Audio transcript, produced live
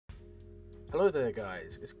Hello there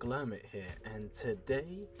guys, it's Glurmit here, and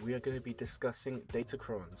today we are going to be discussing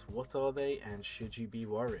Datacrons. What are they and should you be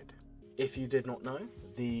worried? If you did not know,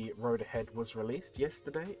 the Road Ahead was released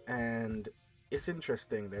yesterday and it's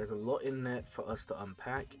interesting. There's a lot in there for us to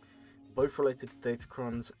unpack, both related to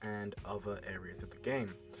Datacrons and other areas of the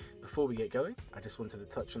game. Before we get going, I just wanted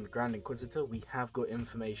to touch on the Grand Inquisitor. We have got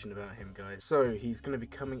information about him, guys. So he's going to be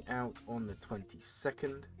coming out on the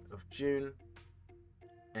 22nd of June.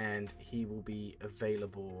 And he will be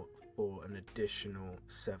available for an additional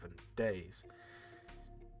 7 days.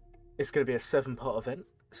 It's going to be a 7-part event,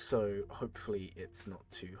 so hopefully it's not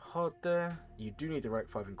too hard there. You do need the rank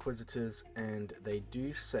 5 Inquisitors, and they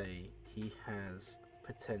do say he has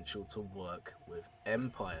potential to work with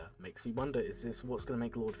Empire. Makes me wonder, is this what's going to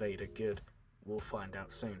make Lord Vader good? We'll find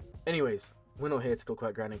out soon. Anyways, we're not here to talk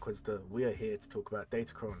about Grand Inquisitor, we are here to talk about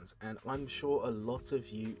Datacrons, and I'm sure a lot of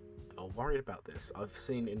you are worried about this. I've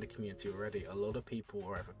seen in the community already a lot of people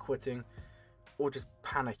are either quitting or just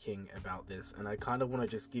panicking about this, and I kind of want to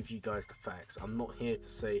just give you guys the facts. I'm not here to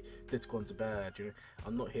say Datacrons are bad, you know.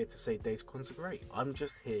 I'm not here to say Datacrons are great. I'm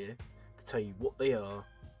just here to tell you what they are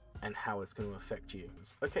and how it's going to affect you.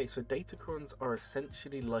 Okay, so Datacrons are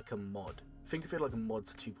essentially like a mod. Think of it like a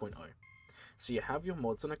mods 2.0. So you have your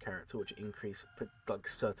mods on a character which increase like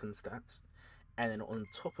certain stats, and then on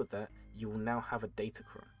top of that you will now have a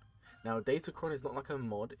Datacron. Now, a Datacron is not like a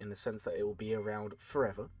mod in the sense that it will be around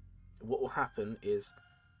forever. What will happen is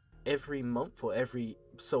every month or every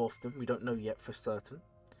so often, we don't know yet for certain,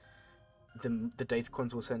 the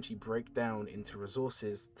Datacrons will essentially break down into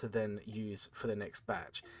resources to then use for the next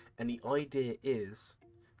batch. And the idea is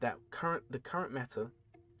that the current meta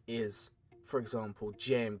is, for example,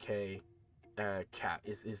 JMK Cat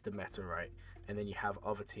is the meta, right? And then you have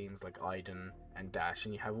other teams like Iden and Dash,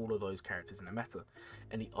 and you have all of those characters in the meta.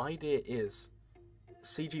 And the idea is,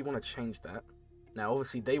 CG want to change that. Now,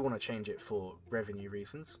 obviously, they want to change it for revenue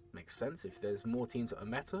reasons. Makes sense. If there's more teams that are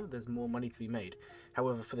meta, there's more money to be made.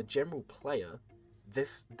 However, for the general player,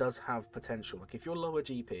 this does have potential. Like, if you're lower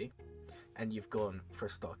GP, and you've gone for a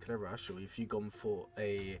Starkiller Rush, or if you've gone for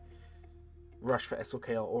a Rush for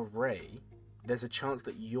SLKR or Ray, there's a chance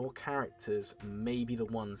that your characters may be the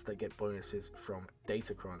ones that get bonuses from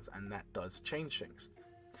Datacrons, and that does change things.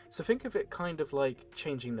 So think of it kind of like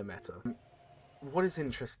changing the meta. What is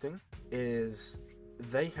interesting is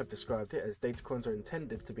they have described it as Datacrons are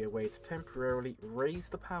intended to be a way to temporarily raise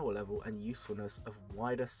the power level and usefulness of a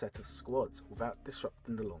wider set of squads without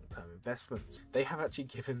disrupting the long-term investments. They have actually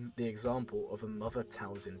given the example of a Mother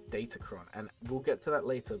Talzin Datacron, and we'll get to that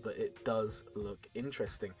later, but it does look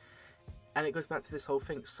interesting. And it goes back to this whole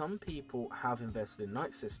thing. Some people have invested in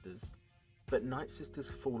Night Sisters, but Night Sisters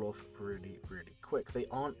fall off really, really quick. They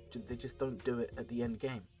just don't do it at the end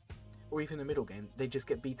game, or even the middle game. They just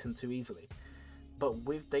get beaten too easily. But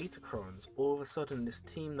with Datacrons, all of a sudden, this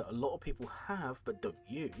team that a lot of people have but don't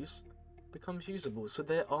use becomes usable. So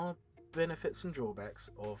there are benefits and drawbacks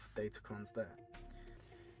of Datacrons there.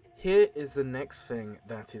 Here is the next thing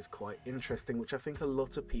that is quite interesting, which I think a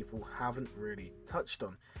lot of people haven't really touched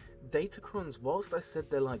on. Datacrons, whilst I said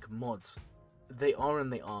they're like mods, they are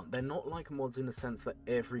and they aren't. They're not like mods in the sense that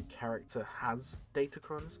every character has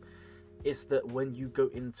Datacrons. It's that when you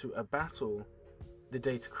go into a battle, the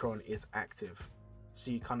Datacron is active.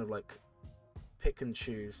 So you kind of like pick and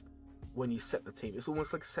choose when you set the team. It's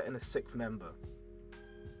almost like setting a 6th member.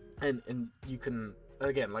 And you can,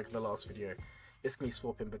 again, like the last video, it's going to be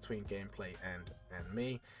swapping between gameplay and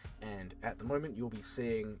me. And at the moment, you'll be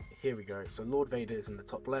seeing, here we go. So Lord Vader is in the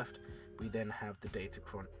top left. We then have the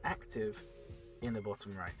Datacron active in the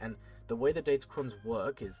bottom right. And the way the Datacrons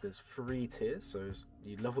work is there's 3 tiers. So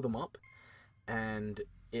you level them up. And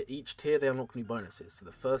at each tier, they unlock new bonuses. So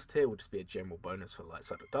the first tier will just be a general bonus for light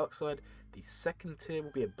side or dark side. The second tier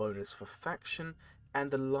will be a bonus for faction. And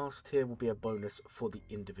the last tier will be a bonus for the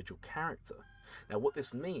individual character. Now, what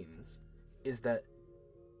this means is that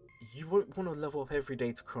you won't want to level up every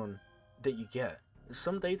Datacron that you get.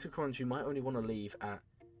 Some Datacrons you might only want to leave at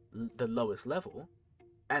the lowest level,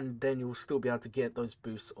 and then you'll still be able to get those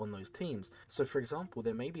boosts on those teams. So for example,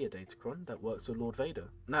 there may be a Datacron that works with Lord Vader.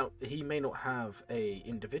 Now, he may not have a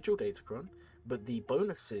individual Datacron, but the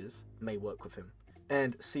bonuses may work with him.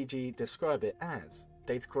 And CG describe it as,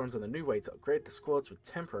 Datacrons are the new way to upgrade the squads with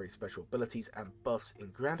temporary special abilities and buffs in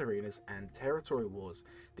grand arenas and territory wars.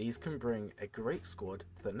 These can bring a great squad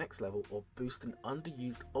to the next level or boost an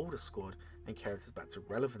underused older squad and characters back to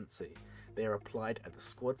relevancy. They are applied at the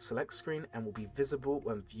squad select screen and will be visible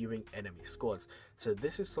when viewing enemy squads. So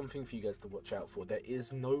this is something for you guys to watch out for. There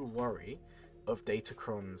is no worry of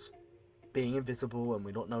Datacrons being invisible and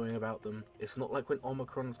we're not knowing about them. It's not like when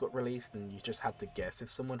Omicrons got released and you just had to guess if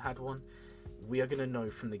someone had one. We are going to know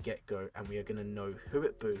from the get-go, and we are going to know who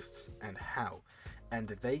it boosts and how. And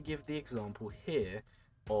they give the example here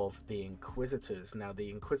of the Inquisitors. Now the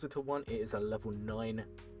Inquisitor one, it is a level 9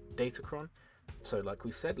 Datacron. So like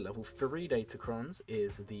we said, level 3 Datacrons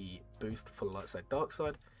is the boost for the light side dark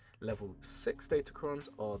side. Level 6 Datacrons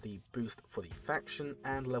are the boost for the faction,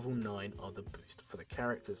 and level 9 are the boost for the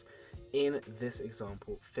characters. In this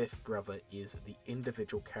example, Fifth Brother is the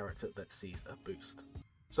individual character that sees a boost.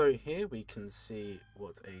 So here we can see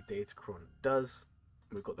what a Datacron does.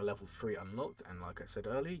 We've got the level 3 unlocked, and like I said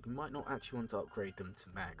earlier, you might not actually want to upgrade them to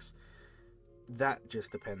max. That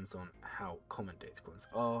just depends on how common Datacrons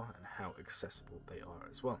are and how accessible they are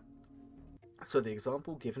as well. So the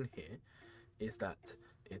example given here is that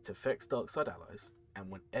it affects Darkside allies, and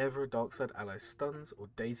whenever a Darkside ally stuns or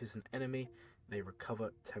dazes an enemy, they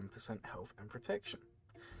recover 10% health and protection.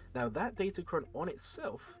 Now that Datacron on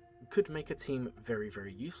itself could make a team very,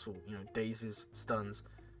 very useful. You know, dazes, stuns,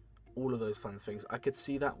 all of those fun things. I could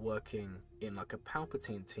see that working in like a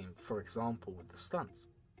Palpatine team, for example, with the stuns.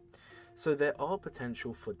 So there are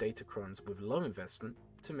potential for Datacrons with low investment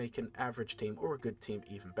to make an average team or a good team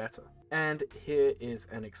even better. And here is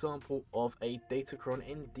an example of a Datacron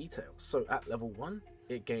in detail. So at level 1,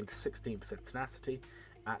 it gained 16% tenacity.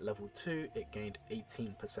 At level 2, it gained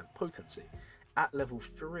 18% potency. At level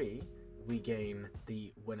 3, we gain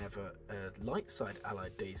the whenever a light side ally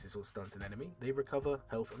dazes or stuns an enemy, they recover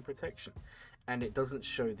health and protection. And it doesn't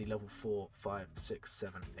show the level 4, 5, 6,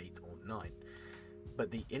 7, 8 or 9.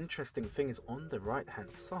 But the interesting thing is on the right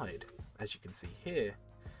hand side, as you can see here,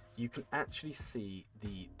 you can actually see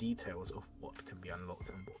the details of what can be unlocked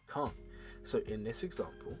and what can't. So in this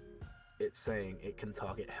example, it's saying it can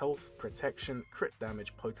target health, protection, crit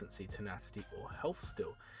damage, potency, tenacity, or health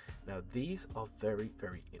steal. Now these are very,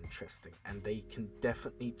 very interesting, and they can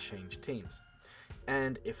definitely change teams.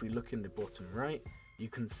 And if we look in the bottom right, you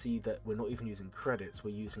can see that we're not even using credits,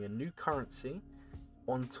 we're using a new currency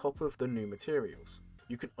on top of the new materials.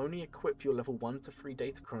 You can only equip your level 1 to 3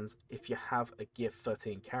 Datacrons if you have a Gear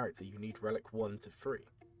 13 character. You need Relic 1 to 3.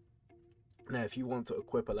 Now if you want to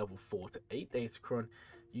equip a level 4 to 8 Datacron,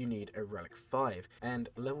 you need a Relic 5, and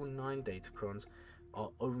level 9 Datacrons are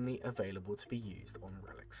only available to be used on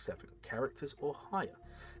Relic 7 characters or higher.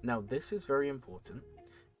 Now this is very important,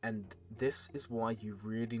 and this is why you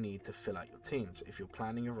really need to fill out your teams. If you're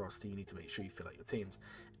planning a roster, you need to make sure you fill out your teams.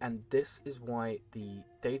 And this is why the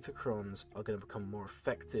Datacrons are going to become more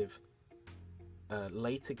effective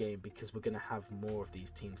later game, because we're going to have more of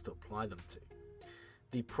these teams to apply them to.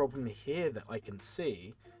 The problem here that I can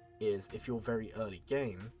see is if you're very early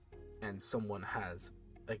game and someone has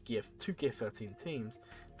two Gear 13 teams,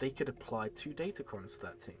 they could apply 2 Datacrons to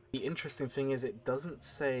that team. The interesting thing is it doesn't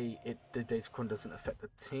say the Datacron doesn't affect the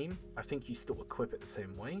team. I think you still equip it the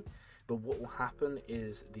same way, but what will happen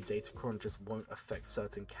is the Datacron just won't affect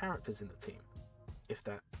certain characters in the team, if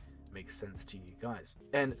that makes sense to you guys.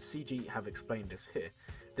 And CG have explained this here.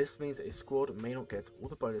 This means that a squad may not get all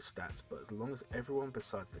the bonus stats, but as long as everyone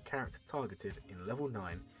besides the character targeted in level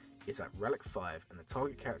 9 is at Relic 5 and the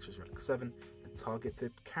target character is Relic 7, the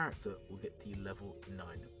targeted character will get the level 9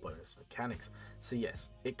 bonus mechanics. So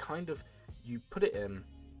yes, it kind of, you put it in,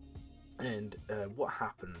 and what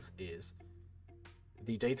happens is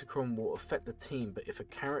the Datacron will affect the team, but if a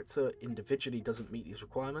character individually doesn't meet these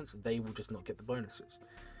requirements, they will just not get the bonuses.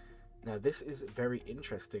 Now this is very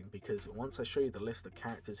interesting, because once I show you the list of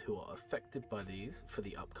characters who are affected by these for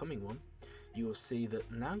the upcoming one, you will see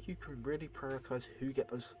that now you can really prioritize who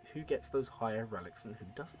gets those higher relics and who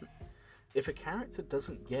doesn't. If a character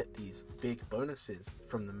doesn't get these big bonuses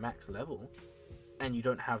from the max level, and you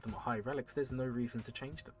don't have them at high relics, there's no reason to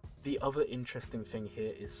change them. The other interesting thing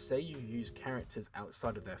here is, say you use characters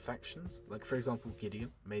outside of their factions, like for example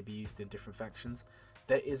Gideon may be used in different factions,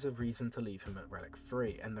 there is a reason to leave him at Relic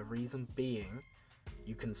 3, and the reason being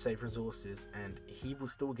you can save resources and he will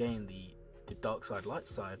still gain the dark side light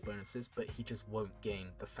side bonuses, but he just won't gain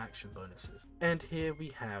the faction bonuses. And here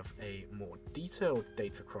we have a more detailed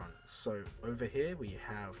Datacron. So over here we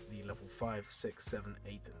have the level 5, 6, 7,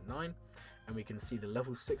 8 and 9, and we can see the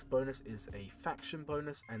level 6 bonus is a faction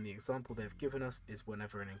bonus, and the example they've given us is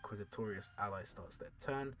whenever an Inquisitorious ally starts their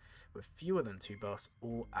turn with fewer than 2 buffs,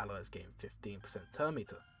 all allies gain 15% turn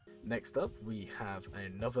meter. Next up, we have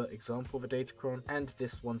another example of a Datacron, and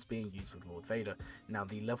this one's being used with Lord Vader. Now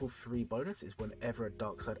the level 3 bonus is whenever a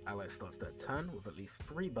dark side ally starts their turn with at least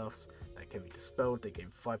 3 buffs that can be dispelled, they gain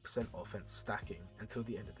 5% offense stacking until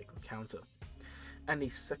the end of the encounter. And the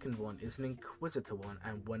second one is an Inquisitor one,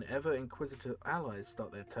 and whenever Inquisitor allies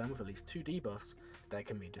start their turn with at least 2 debuffs that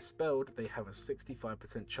can be dispelled, they have a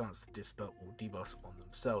 65% chance to dispel all debuffs on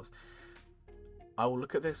themselves. I will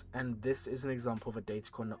look at this, and this is an example of a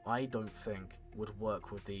Datacron that I don't think would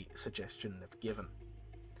work with the suggestion they've given.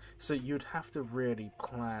 So you'd have to really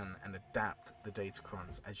plan and adapt the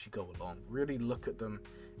Datacrons as you go along. Really look at them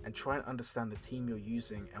and try and understand the team you're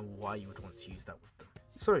using and why you would want to use that with them.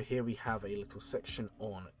 So here we have a little section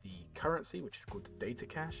on the currency, which is called the data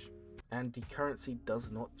cache. And the currency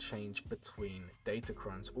does not change between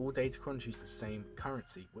Datacrons. All Datacrons use the same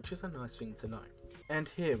currency, which is a nice thing to know. And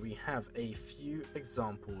here we have a few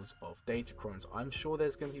examples of Datacrons. I'm sure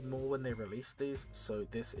there's going to be more when they release these, so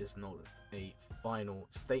this is not a final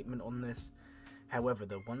statement on this. However,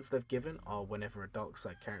 the ones they've given are whenever a dark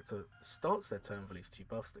side character starts their turn with at least 2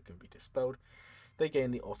 buffs that can be dispelled, they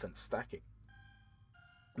gain the offense stacking.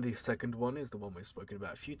 The second one is the one we've spoken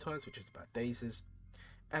about a few times, which is about dazes.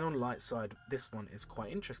 And on light side, this one is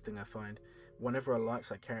quite interesting, I find. Whenever a light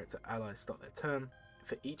side character allies start their turn,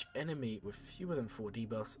 for each enemy with fewer than 4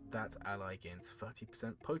 debuffs, that ally gains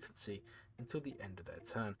 30% potency until the end of their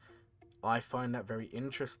turn. I find that very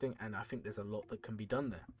interesting, and I think there's a lot that can be done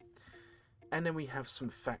there. And then we have some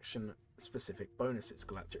faction specific bonuses.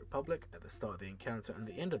 Galactic Republic, at the start of the encounter and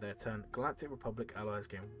the end of their turn, Galactic Republic allies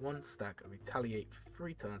gain 1 stack of Retaliate for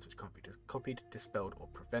 3 turns, which can't be copied, dispelled, or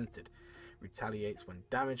prevented. Retaliates when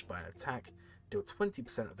damaged by an attack, deal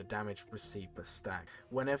 20% of the damage received per stack.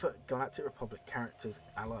 Whenever Galactic Republic characters'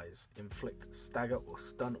 allies inflict stagger or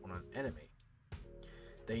stun on an enemy,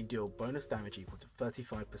 they deal bonus damage equal to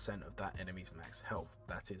 35% of that enemy's max health.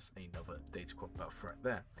 That is another Datacron buff right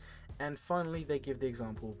there. And finally, they give the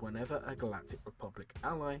example of whenever a Galactic Republic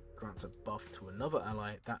ally grants a buff to another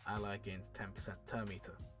ally, that ally gains 10% turn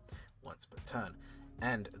meter once per turn.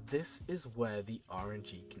 And this is where the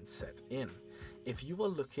RNG can set in. If you are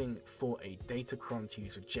looking for a Datacron to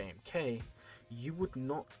use with JMK, you would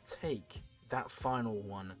not take that final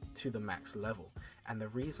one to the max level. And the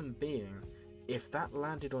reason being, if that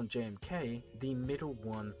landed on JMK, the middle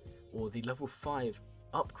one or the level 5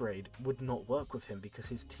 upgrade would not work with him because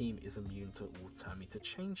his team is immune to all turn meter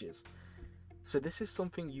changes. So this is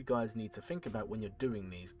something you guys need to think about when you're doing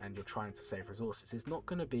these and you're trying to save resources. It's not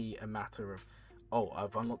going to be a matter of, oh,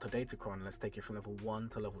 I've unlocked a Datacron, let's take it from level 1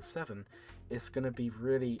 to level 7. It's going to be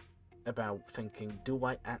really about thinking, do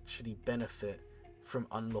I actually benefit from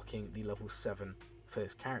unlocking the level 7 for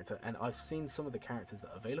this character? And I've seen some of the characters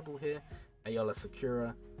that are available here. Ayala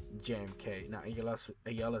Sakura, JMK. Now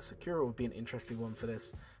Ayala Sakura would be an interesting one for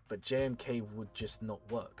this, but JMK would just not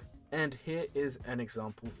work. And here is an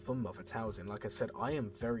example for Mother Talzin. Like I said, I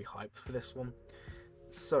am very hyped for this one.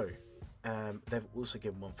 So they've also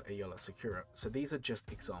given one for Ayala Sakura. So these are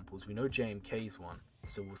just examples. We know JMK's one,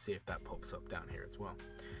 so we'll see if that pops up down here as well.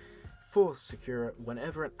 For Sakura,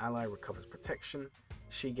 whenever an ally recovers protection,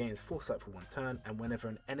 she gains foresight for 1 turn, and whenever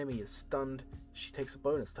an enemy is stunned, she takes a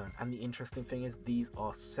bonus turn. And the interesting thing is, these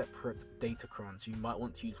are separate Datacrons. You might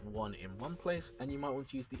want to use one in one place, and you might want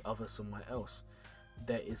to use the other somewhere else.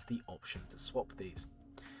 There is the option to swap these.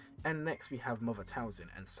 And next we have Mother Talzin,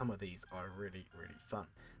 and some of these are really, really fun.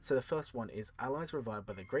 So the first one is allies revived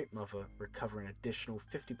by the Great Mother recover an additional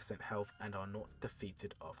 50% health and are not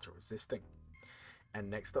defeated after resisting. And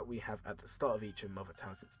next up we have at the start of each of Mother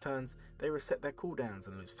Talzin's turns, they reset their cooldowns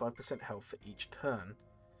and lose 5% health for each turn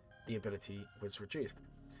the ability was reduced.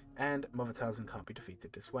 And Mother Talzin can't be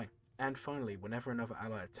defeated this way. And finally, whenever another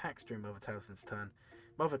ally attacks during Mother Talzin's turn,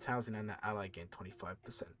 Mother Talzin and that ally gain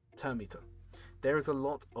 25% turn meter. There is a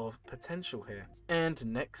lot of potential here. And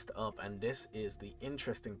next up, and this is the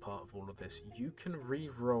interesting part of all of this, you can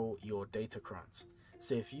re-roll your Datacrons.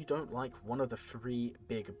 So if you don't like one of the 3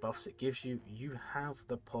 big buffs it gives you, you have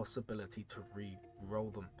the possibility to re-roll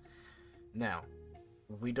them. Now,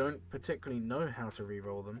 we don't particularly know how to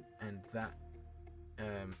re-roll them, and that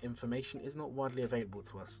information is not widely available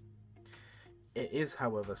to us. It is,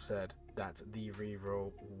 however, said that the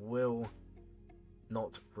re-roll will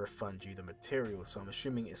not refund you the material, so I'm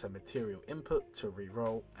assuming it's a material input to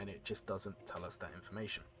re-roll, and it just doesn't tell us that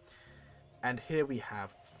information. And here we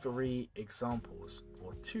have 3 examples,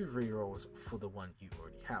 or 2 rerolls for the one you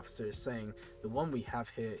already have. So it's saying the one we have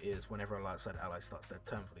here is whenever a light side ally starts their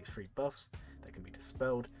turn for these 3 buffs that can be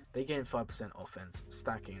dispelled, they gain 5% offense,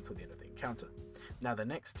 stacking until the end of the encounter. Now the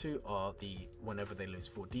next 2 are the whenever they lose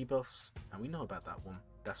 4 debuffs, and we know about that one.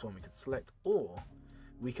 That's one we could select, or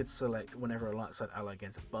we could select whenever a light side ally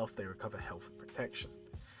gains a buff, they recover health and protection,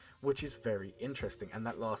 which is very interesting, and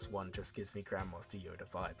that last one just gives me Grandmaster Yoda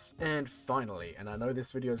vibes. And finally, and I know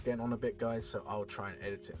this video is getting on a bit guys, so I'll try and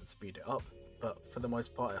edit it and speed it up, but for the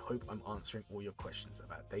most part I hope I'm answering all your questions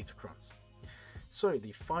about Datacrons. So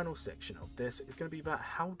the final section of this is going to be about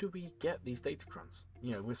how do we get these Datacrons.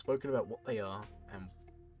 You know, we've spoken about what they are and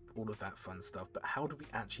all of that fun stuff, but how do we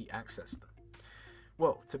actually access them?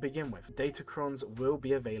 Well, to begin with, Datacrons will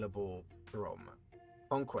be available from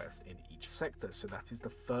Conquest in each sector, so that is the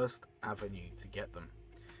first avenue to get them.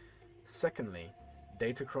 Secondly,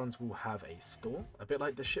 Datacrons will have a store, a bit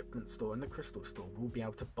like the shipment store and the crystal store. We'll be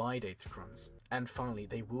able to buy Datacrons. And finally,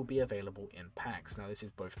 they will be available in packs. Now this is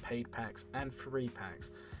both paid packs and free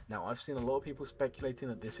packs. Now I've seen a lot of people speculating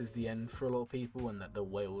that this is the end for a lot of people and that the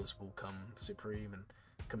whales will come supreme and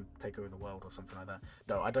can take over the world or something like that.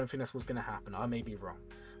 No, I don't think that's what's going to happen. I may be wrong.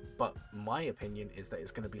 But my opinion is that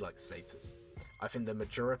it's going to be like Satyrs. I think the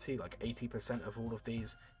majority, like 80% of all of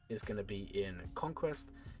these, is going to be in Conquest.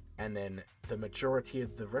 And then the majority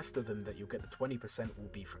of the rest of them that you'll get, the 20%, will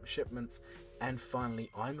be from shipments. And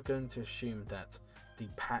finally, I'm going to assume that the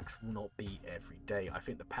packs will not be every day. I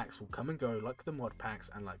think the packs will come and go like the mod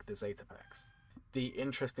packs and like the Zeta packs. The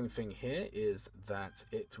interesting thing here is that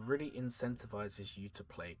it really incentivizes you to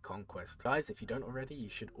play Conquest. Guys, if you don't already, you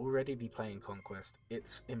should already be playing Conquest.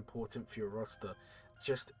 It's important for your roster.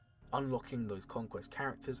 Just unlocking those Conquest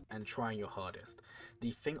characters and trying your hardest.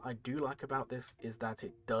 The thing I do like about this is that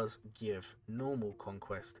it does give normal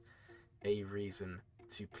Conquest a reason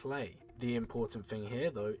to play. The important thing here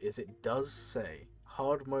though is it does say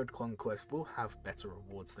hard mode Conquest will have better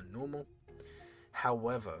rewards than normal.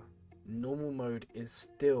 However, normal mode is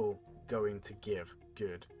still going to give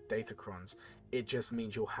good Datacrons. It just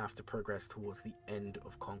means you'll have to progress towards the end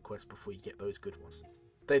of Conquest before you get those good ones.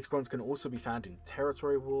 Datacrons can also be found in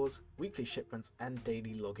territory wars, weekly shipments, and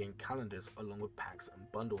daily login calendars, along with packs and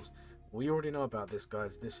bundles. We already know about this,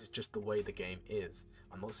 guys. This is just the way the game is.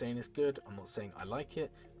 I'm not saying it's good, I'm not saying I like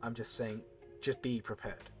it, I'm just saying just be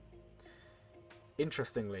prepared.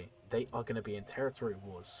 Interestingly, they are going to be in territory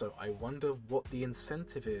wars, so I wonder what the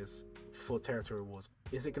incentive is for territory wars.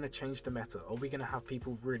 Is it going to change the meta? Are we going to have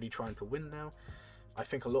people really trying to win now? I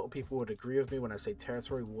think a lot of people would agree with me when I say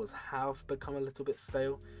territory wars have become a little bit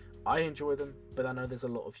stale. I enjoy them, but I know there's a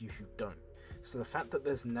lot of you who don't. So the fact that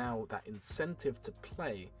there's now that incentive to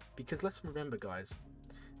play, because let's remember guys,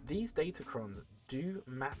 these Datacrons do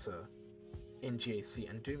matter in GAC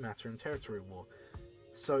and do matter in territory war.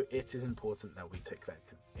 So it is important that we take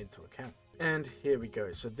that into account. And here we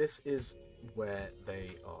go. So this is where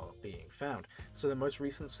they are being found. So the most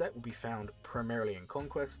recent set will be found primarily in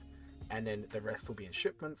Conquest, and then the rest will be in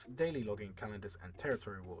shipments, daily login calendars, and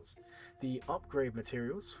territory wars. The upgrade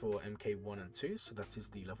materials for MK1 and 2, so that is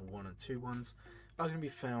the level 1 and 2 ones, are going to be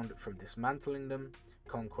found from dismantling them,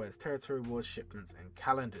 Conquest, territory wars, shipments, and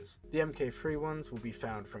calendars. The MK3 ones will be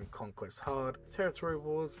found from Conquest Hard, territory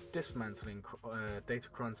wars, dismantling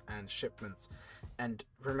Datacrons, and shipments. And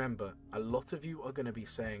remember, a lot of you are going to be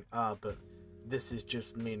saying, but this is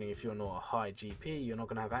just meaning if you're not a high GP, you're not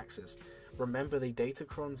going to have access. Remember, the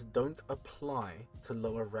Datacrons don't apply to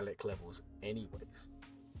lower relic levels anyways.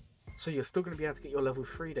 So you're still going to be able to get your level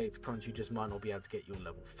 3 Datacrons, you just might not be able to get your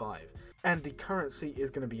level 5. And the currency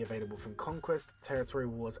is going to be available from Conquest, Territory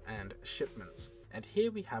Wars, and Shipments. And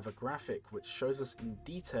here we have a graphic which shows us in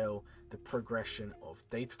detail the progression of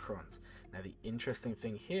Datacrons. Now the interesting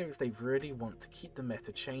thing here is they really want to keep the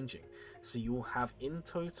meta changing. So you'll have in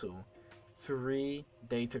total 3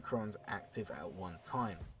 Datacrons active at one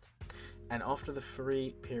time. And after the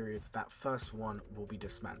 3 periods, that first one will be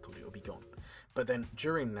dismantled, it will be gone. But then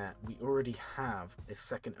during that, we already have a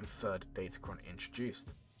second and third Datacron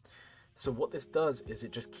introduced. So what this does is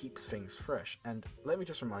it just keeps things fresh. And let me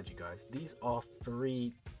just remind you guys, these are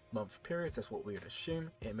 3-month periods, that's what we would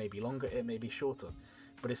assume. It may be longer, it may be shorter.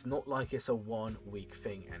 But it's not like it's a 1-week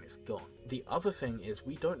thing and it's gone. The other thing is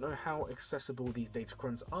we don't know how accessible these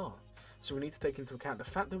Datacrons are. So we need to take into account the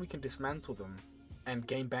fact that we can dismantle them and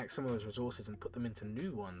gain back some of those resources and put them into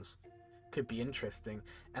new ones could be interesting.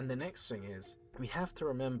 And the next thing is, we have to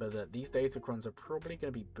remember that these Datacrons are probably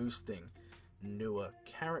going to be boosting newer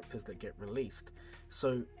characters that get released.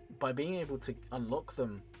 So by being able to unlock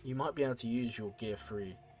them, you might be able to use your Gear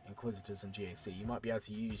 3 Inquisitors and GAC. You might be able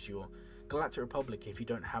to use your Galactic Republic if you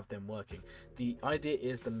don't have them working. The idea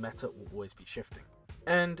is the meta will always be shifting.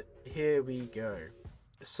 And here we go.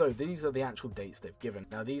 So these are the actual dates they've given.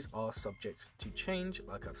 Now these are subject to change,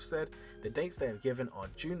 like I've said. The dates they have given are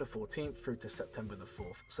June the 14th through to September the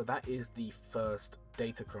 4th. So that is the first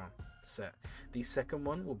Datacron set. The second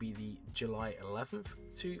one will be the July 11th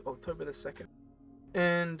to October the 2nd.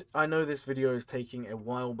 And I know this video is taking a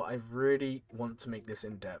while, but I really want to make this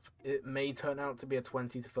in depth. It may turn out to be a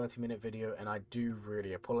 20 to 30 minute video, and I do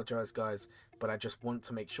really apologize, guys, but I just want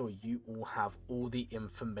to make sure you all have all the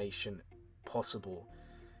information possible.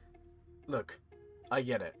 Look, I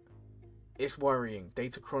get it. It's worrying.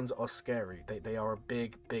 Datacrons are scary. They are a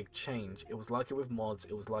big change. It was like it with mods.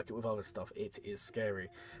 It was like it with other stuff. It is scary.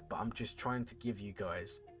 But I'm just trying to give you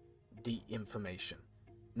guys the information.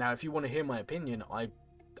 Now, if you want to hear my opinion,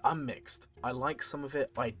 I'm mixed. I like some of it.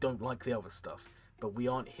 I don't like the other stuff. But we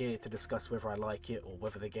aren't here to discuss whether I like it or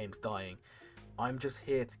whether the game's dying. I'm just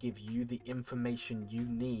here to give you the information you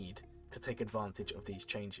need to take advantage of these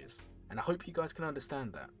changes. And I hope you guys can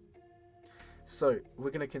understand that. So,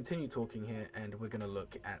 we're going to continue talking here, and we're going to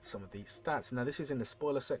look at some of these stats. Now, this is in the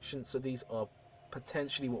spoiler section, so these are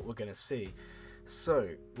potentially what we're going to see. So,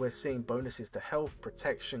 we're seeing bonuses to health,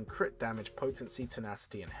 protection, crit damage, potency,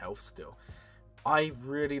 tenacity, and health steal. I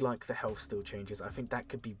really like the health steal changes. I think that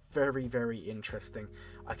could be very interesting.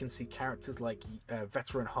 I can see characters like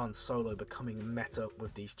veteran Han Solo becoming meta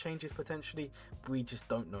with these changes potentially. We just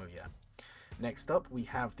don't know yet. Next up, we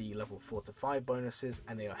have the level 4 to 5 bonuses,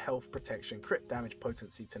 and they are health, protection, crit damage,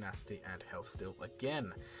 potency, tenacity, and health steal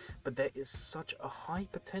again. But there is such a high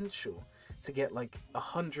potential to get like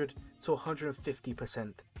 100 to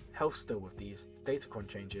 150% health steal with these Datacron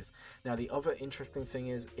changes. Now, the other interesting thing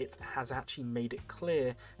is it has actually made it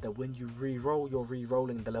clear that when you re-roll, you're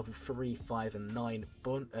re-rolling the level 3, 5, and 9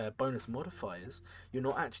 bonus modifiers. You're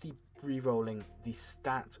not actually re-rolling the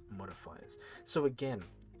stat modifiers. So again,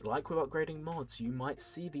 like with upgrading mods, you might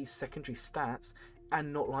see these secondary stats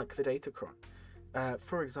and not like the Datacron.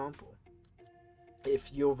 For example,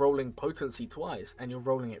 if you're rolling potency twice and you're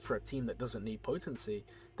rolling it for a team that doesn't need potency,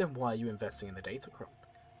 then why are you investing in the Datacron?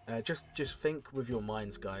 Just think with your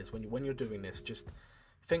minds, guys. When you're doing this, just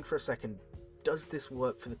think for a second. Does this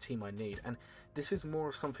work for the team I need? And this is more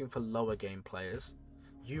of something for lower game players.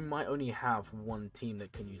 You might only have one team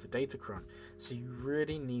that can use a Datacron, so you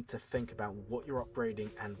really need to think about what you're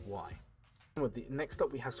upgrading and why. Next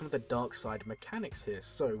up, we have some of the dark side mechanics here.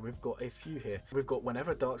 So we've got a few here. We've got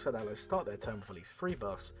whenever dark side allies start their turn with at least 3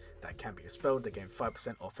 buffs that can be expelled, they gain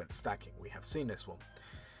 5% offense stacking. We have seen this one.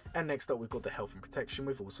 And next up, we've got the health and protection.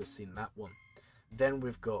 We've also seen that one. Then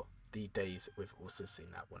we've got the days. We've also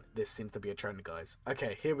seen that one. This seems to be a trend, guys.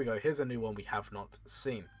 Okay, here we go. Here's a new one we have not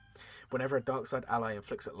seen. Whenever a dark side ally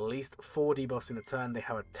inflicts at least 4 debuffs in a turn, they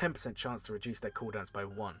have a 10% chance to reduce their cooldowns by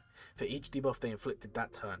 1. For each debuff they inflicted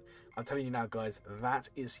that turn. I'm telling you now, guys, that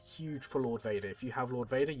is huge for Lord Vader. If you have Lord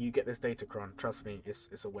Vader, you get this Datacron. Trust me,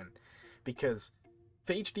 it's a win. Because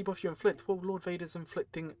for each debuff you inflict, well, Lord Vader's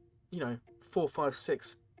inflicting, 4, 5,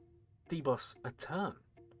 6 debuffs a turn.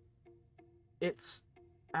 It's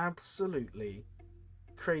absolutely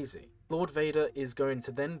crazy. Lord Vader is going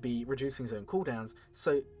to then be reducing his own cooldowns,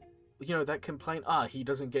 so that complaint, he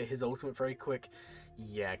doesn't get his ultimate very quick.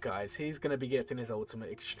 Yeah, guys, he's going to be getting his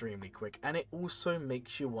ultimate extremely quick, and it also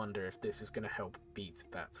makes you wonder if this is going to help beat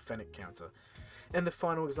that Fennec counter. And the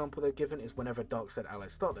final example they're given is whenever dark side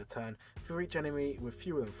allies start their turn, for each enemy with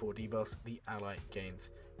fewer than 4 debuffs, the ally gains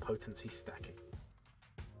potency stacking.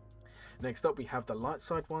 Next up, we have the light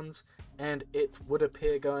side ones, and it would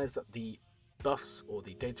appear, guys, that the buffs or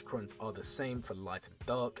the Datacrons are the same for light and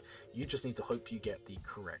dark. You just need to hope you get the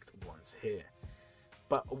correct ones here.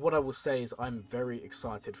 But what I will say is I'm very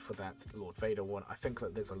excited for that Lord Vader one. I think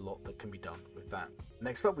that there's a lot that can be done with that.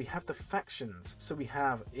 Next up, we have the factions. So we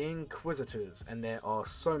have Inquisitors, and there are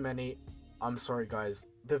so many. I'm sorry, guys,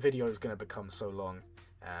 the video is going to become so long.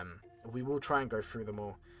 We will try and go through them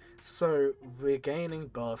all. So we're gaining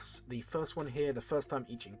buffs. The first one here, the first time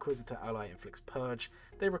each Inquisitor ally inflicts Purge,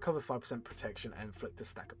 they recover 5% protection and inflict a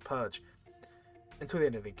stack of Purge. Until the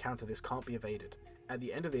end of the encounter, this can't be evaded. At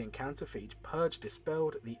the end of the encounter, for each Purge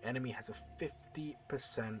dispelled, the enemy has a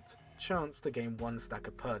 50% chance to gain 1 stack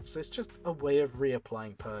of Purge. So it's just a way of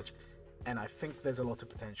reapplying Purge, and I think there's a lot of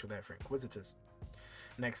potential there for Inquisitors.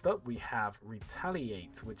 Next up, we have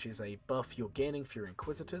Retaliate, which is a buff you're gaining for your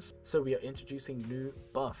Inquisitors. So we are introducing new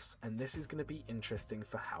buffs, and this is going to be interesting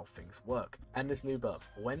for how things work. And this new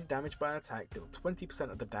buff, when damaged by an attack, deal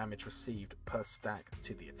 20% of the damage received per stack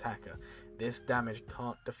to the attacker. This damage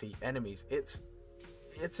can't defeat enemies. It's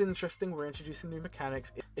interesting. We're introducing new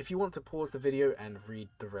mechanics. If you want to pause the video and read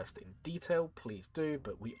the rest in detail, please do,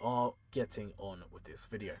 but we are getting on with this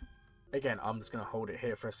video. Again, I'm just going to hold it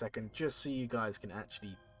here for a second just so you guys can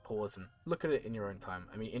actually pause and look at it in your own time.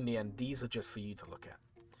 I mean, in the end, these are just for you to look at.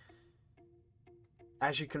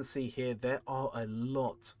 As you can see here, there are a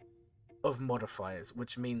lot of modifiers,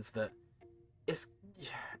 which means that it's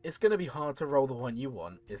going to be hard to roll the one you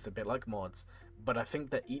want. It's a bit like mods, but I think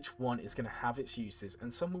that each one is going to have its uses,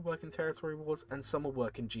 and some will work in Territory Wars and some will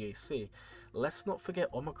work in GAC. Let's not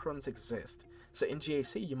forget Omicrons exist. So in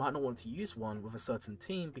GAC you might not want to use one with a certain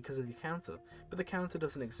team because of the counter, but the counter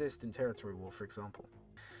doesn't exist in Territory War, for example.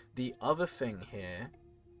 The other thing here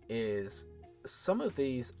is some of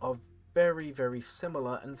these are very, very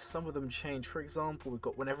similar, and some of them change. For example, we've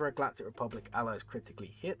got whenever a Galactic Republic ally is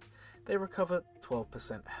critically hit, they recover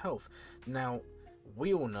 12% health. Now,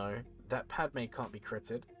 we all know that Padme can't be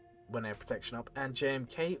critted when they have protection up, and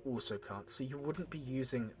JMK also can't, so you wouldn't be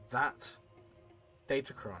using that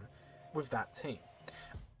Datacron with that team.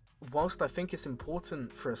 Whilst I think it's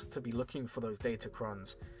important for us to be looking for those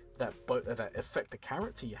Datacrons that affect the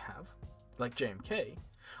character you have, like JMK,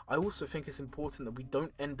 I also think it's important that we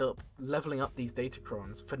don't end up leveling up these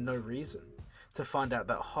Datacrons for no reason to find out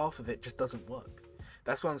that half of it just doesn't work.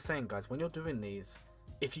 That's what I'm saying, guys. When you're doing these,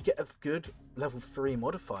 if you get a good level 3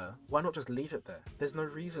 modifier, why not just leave it there? There's no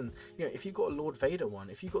reason. You know, if you've got a Lord Vader one,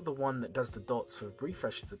 if you've got the one that does the dots for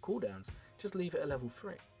refreshes and cooldowns, just leave it at level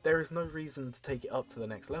 3. There is no reason to take it up to the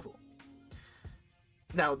next level.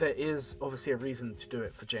 Now, there is obviously a reason to do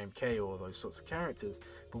it for JMK or those sorts of characters,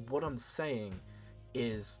 but what I'm saying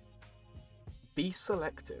is be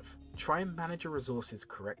selective. Try and manage your resources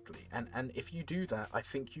correctly, and if you do that, I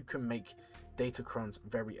think you can make Datacrons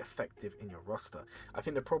very effective in your roster. I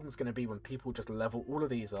think the problem is going to be when people just level all of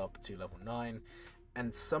these up to level 9,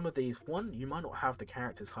 and some of these, one, you might not have the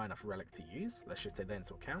characters high enough relic to use, let's just take that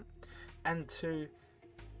into account, and two,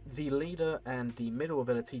 the leader and the middle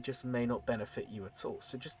ability just may not benefit you at all,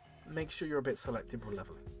 so just make sure you're a bit selective with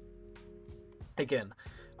leveling. Again,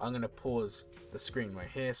 I'm going to pause the screen right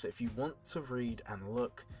here, so if you want to read and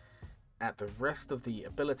look at the rest of the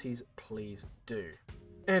abilities, please do.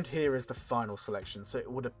 And here is the final selection. So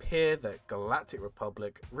it would appear that Galactic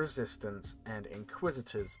Republic, Resistance, and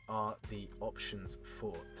Inquisitors are the options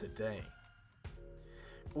for today.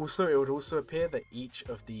 Also, it would also appear that each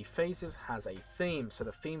of the phases has a theme. So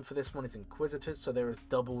the theme for this one is Inquisitors, so there is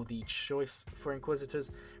double the choice for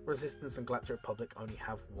Inquisitors. Resistance and Galactic Republic only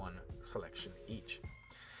have one selection each.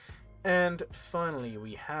 And finally,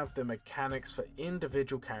 we have the mechanics for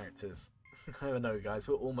individual characters. I don't know, guys,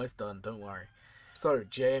 we're almost done, don't worry. So,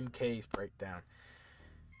 JMK's breakdown.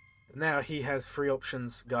 Now, he has 3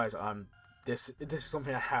 options. Guys, this is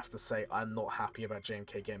something I have to say. I'm not happy about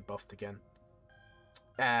JMK getting buffed again.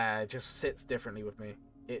 It just sits differently with me.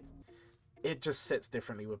 It just sits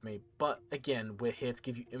differently with me. But, again, we're here to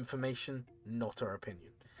give you information, not our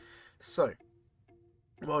opinion. So,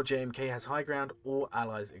 while JMK has high ground, all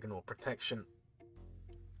allies ignore protection.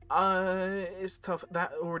 It's tough.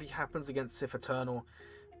 That already happens against Sith Eternal,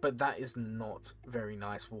 but that is not very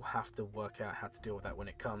nice. We'll have to work out how to deal with that when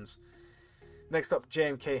it comes. Next up,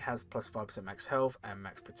 JMK has plus 5% max health and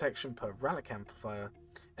max protection per relic amplifier,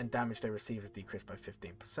 and damage they receive is decreased by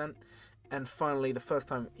 15%. And finally, the first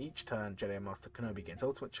time each turn Jedi Master Kenobi gains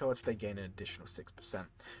ultimate charge, they gain an additional 6%.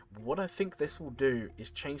 What I think this will do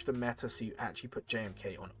is change the meta so you actually put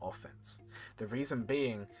JMK on offense. The reason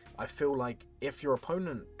being, I feel like if your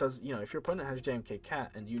opponent has JMK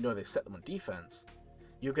Cat and you know they set them on defense,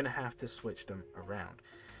 you're going to have to switch them around.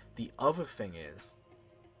 The other thing is,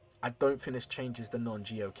 I don't think this changes the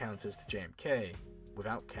non-Geo counters to JMK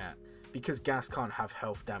without Cat, because Gas can't have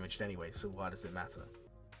health damaged anyway, so why does it matter?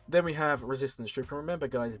 Then we have Resistance Trooper. Remember,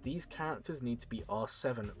 guys, these characters need to be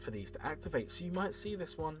R7 for these to activate. So you might see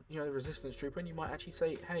this one, the Resistance Trooper, and you might actually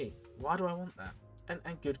say, hey, why do I want that?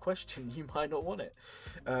 And good question, you might not want it.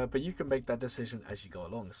 But you can make that decision as you go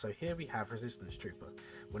along. So here we have Resistance Trooper.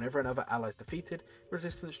 Whenever another ally is defeated,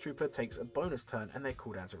 Resistance Trooper takes a bonus turn and their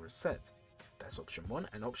cooldowns are reset. That's option 1.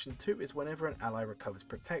 And option 2 is whenever an ally recovers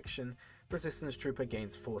protection, Resistance Trooper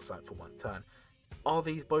gains Foresight for 1 turn. Are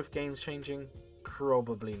these both games changing?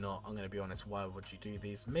 Probably not. I'm going to be honest. Why would you do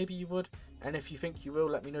these? Maybe you would, and if you think you will,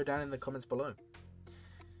 let me know down in the comments below.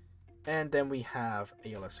 And then we have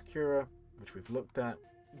Ayala Secura, which we've looked at.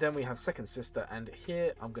 Then we have Second Sister, and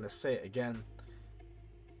here I'm going to say it again.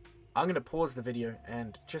 I'm going to pause the video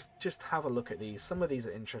and just have a look at these. Some of these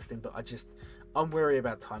are interesting, but I'm wary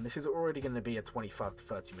about time. This is already going to be a 25 to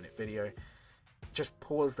 30 minute video. Just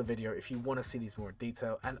pause the video if you want to see these more in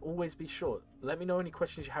detail, and always be sure, let me know any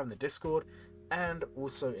questions you have in the Discord and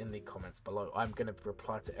also in the comments below. I'm going to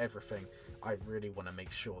reply to everything. I really want to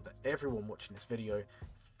make sure that everyone watching this video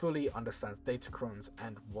fully understands Datacrons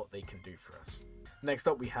and what they can do for us. Next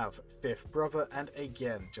up we have Fifth Brother, and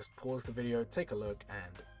again, just pause the video, take a look,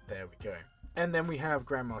 and there we go. And then we have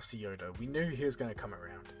Grandmaster Yoda. We knew he was going to come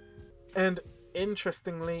around. And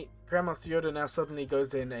interestingly, Grandmaster Yoda now suddenly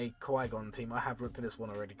goes in a Qui-Gon team. I have looked at this one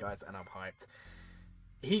already, guys, and I'm hyped.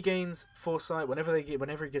 He gains Foresight. Whenever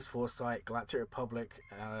he gets Foresight, Galactic Republic,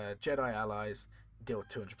 Jedi allies deal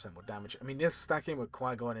 200% more damage. I mean, this stacking with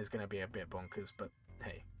Qui-Gon is going to be a bit bonkers, but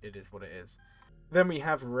hey, it is what it is. Then we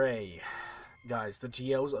have Rey. Guys, the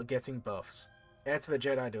GLs are getting buffs. Heir to the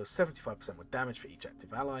Jedi deals 75% more damage for each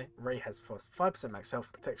active ally. Rey has 5% max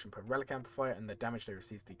health protection per relic amplifier, and the damage they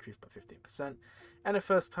receive decreased by 15%. And the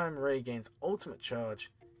first time Rey gains ultimate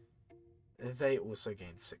charge, they also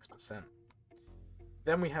gain 6%.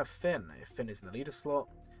 Then we have Finn. Finn is in the leader slot.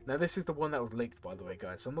 Now this is the one that was leaked, by the way,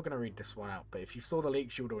 guys, so I'm not going to read this one out, but if you saw the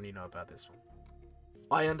leaks, you would already know about this one.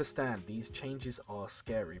 I understand these changes are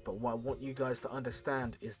scary, but what I want you guys to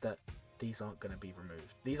understand is that these aren't going to be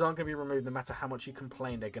removed. These aren't going to be removed no matter how much you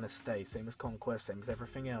complain, they're going to stay, same as Conquest, same as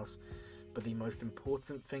everything else. But the most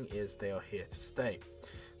important thing is they are here to stay.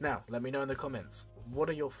 Now, let me know in the comments, what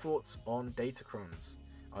are your thoughts on Datacrons?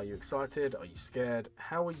 Are you excited? Are you scared?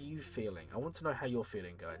 How are you feeling? I want to know how you're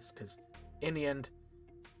feeling, guys, because in the end,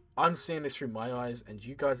 I'm seeing this through my eyes, and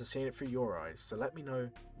you guys are seeing it through your eyes, so let me know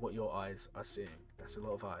what your eyes are seeing. That's a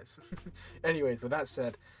lot of eyes. Anyways, with that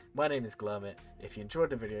said, my name is Glurmit. If you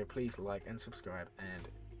enjoyed the video, please like and subscribe, and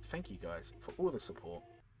thank you guys for all the support.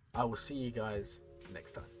 I will see you guys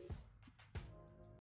next time.